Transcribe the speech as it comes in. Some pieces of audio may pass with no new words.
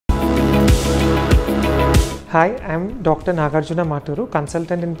Hi, I'm Dr. Nagarjuna Maturu,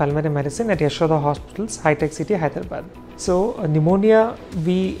 consultant in pulmonary medicine at Yashoda Hospitals, High Tech City, Hyderabad. So, pneumonia,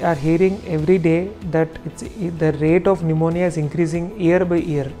 we are hearing every day that the rate of pneumonia is increasing year by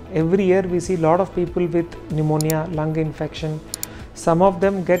year. Every year we see a lot of people with pneumonia, lung infection. Some of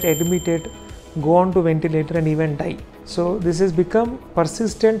them get admitted, go on to ventilator and even die. So, this has become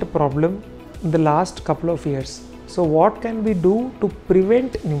persistent problem in the last couple of years. So, what can we do to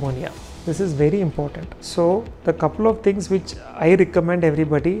prevent pneumonia? This is very important. So, the couple of things which I recommend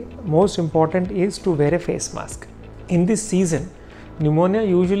everybody, most important is to wear a face mask. In this season, pneumonia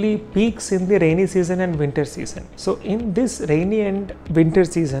usually peaks in the rainy season and winter season. So, in this rainy and winter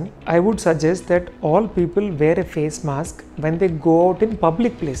season, I would suggest that all people wear a face mask when they go out in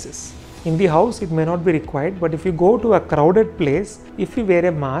public places. In the house, it may not be required, but if you go to a crowded place, if you wear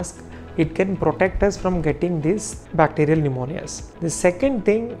a mask, it can protect us from getting these bacterial pneumonias. The second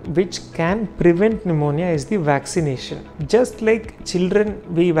thing which can prevent pneumonia is the vaccination. Just like children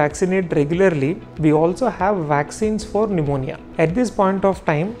we vaccinate regularly, we also have vaccines for pneumonia. At this point of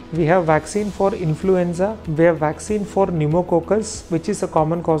time, we have vaccine for influenza, we have vaccine for pneumococcus, which is a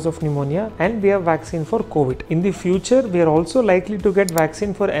common cause of pneumonia, and we have vaccine for COVID. In the future, we are also likely to get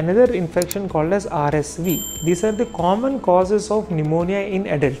vaccine for another infection called as RSV. These are the common causes of pneumonia in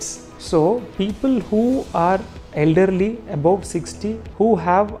adults. So, people who are elderly, above 60, who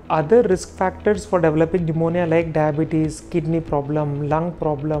have other risk factors for developing pneumonia like diabetes, kidney problem, lung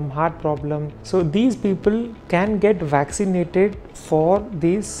problem, heart problem. So, these people can get vaccinated for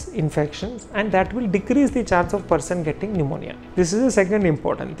these infections, and that will decrease the chance of person getting pneumonia. This is the second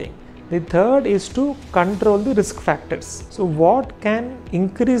important thing. The third is to control the risk factors. So, what can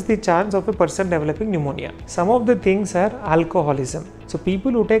increase the chance of a person developing pneumonia? Some of the things are alcoholism. So,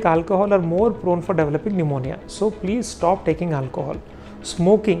 people who take alcohol are more prone for developing pneumonia. So, please stop taking alcohol.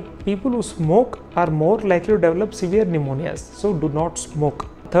 Smoking. People who smoke are more likely to develop severe pneumonias. So, do not smoke.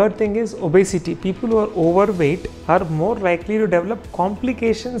 Third thing is obesity. People who are overweight are more likely to develop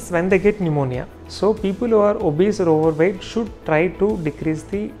complications when they get pneumonia. So, people who are obese or overweight should try to decrease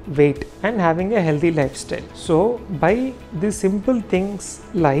the weight and having a healthy lifestyle. So, by these simple things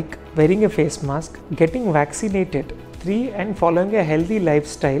like wearing a face mask, getting vaccinated, and following a healthy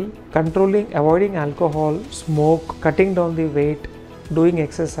lifestyle, avoiding alcohol, smoke, cutting down the weight, doing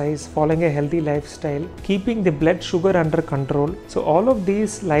exercise, following a healthy lifestyle, keeping the blood sugar under control. So, all of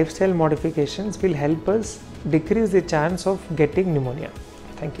these lifestyle modifications will help us decrease the chance of getting pneumonia.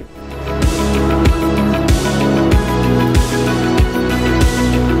 Thank you.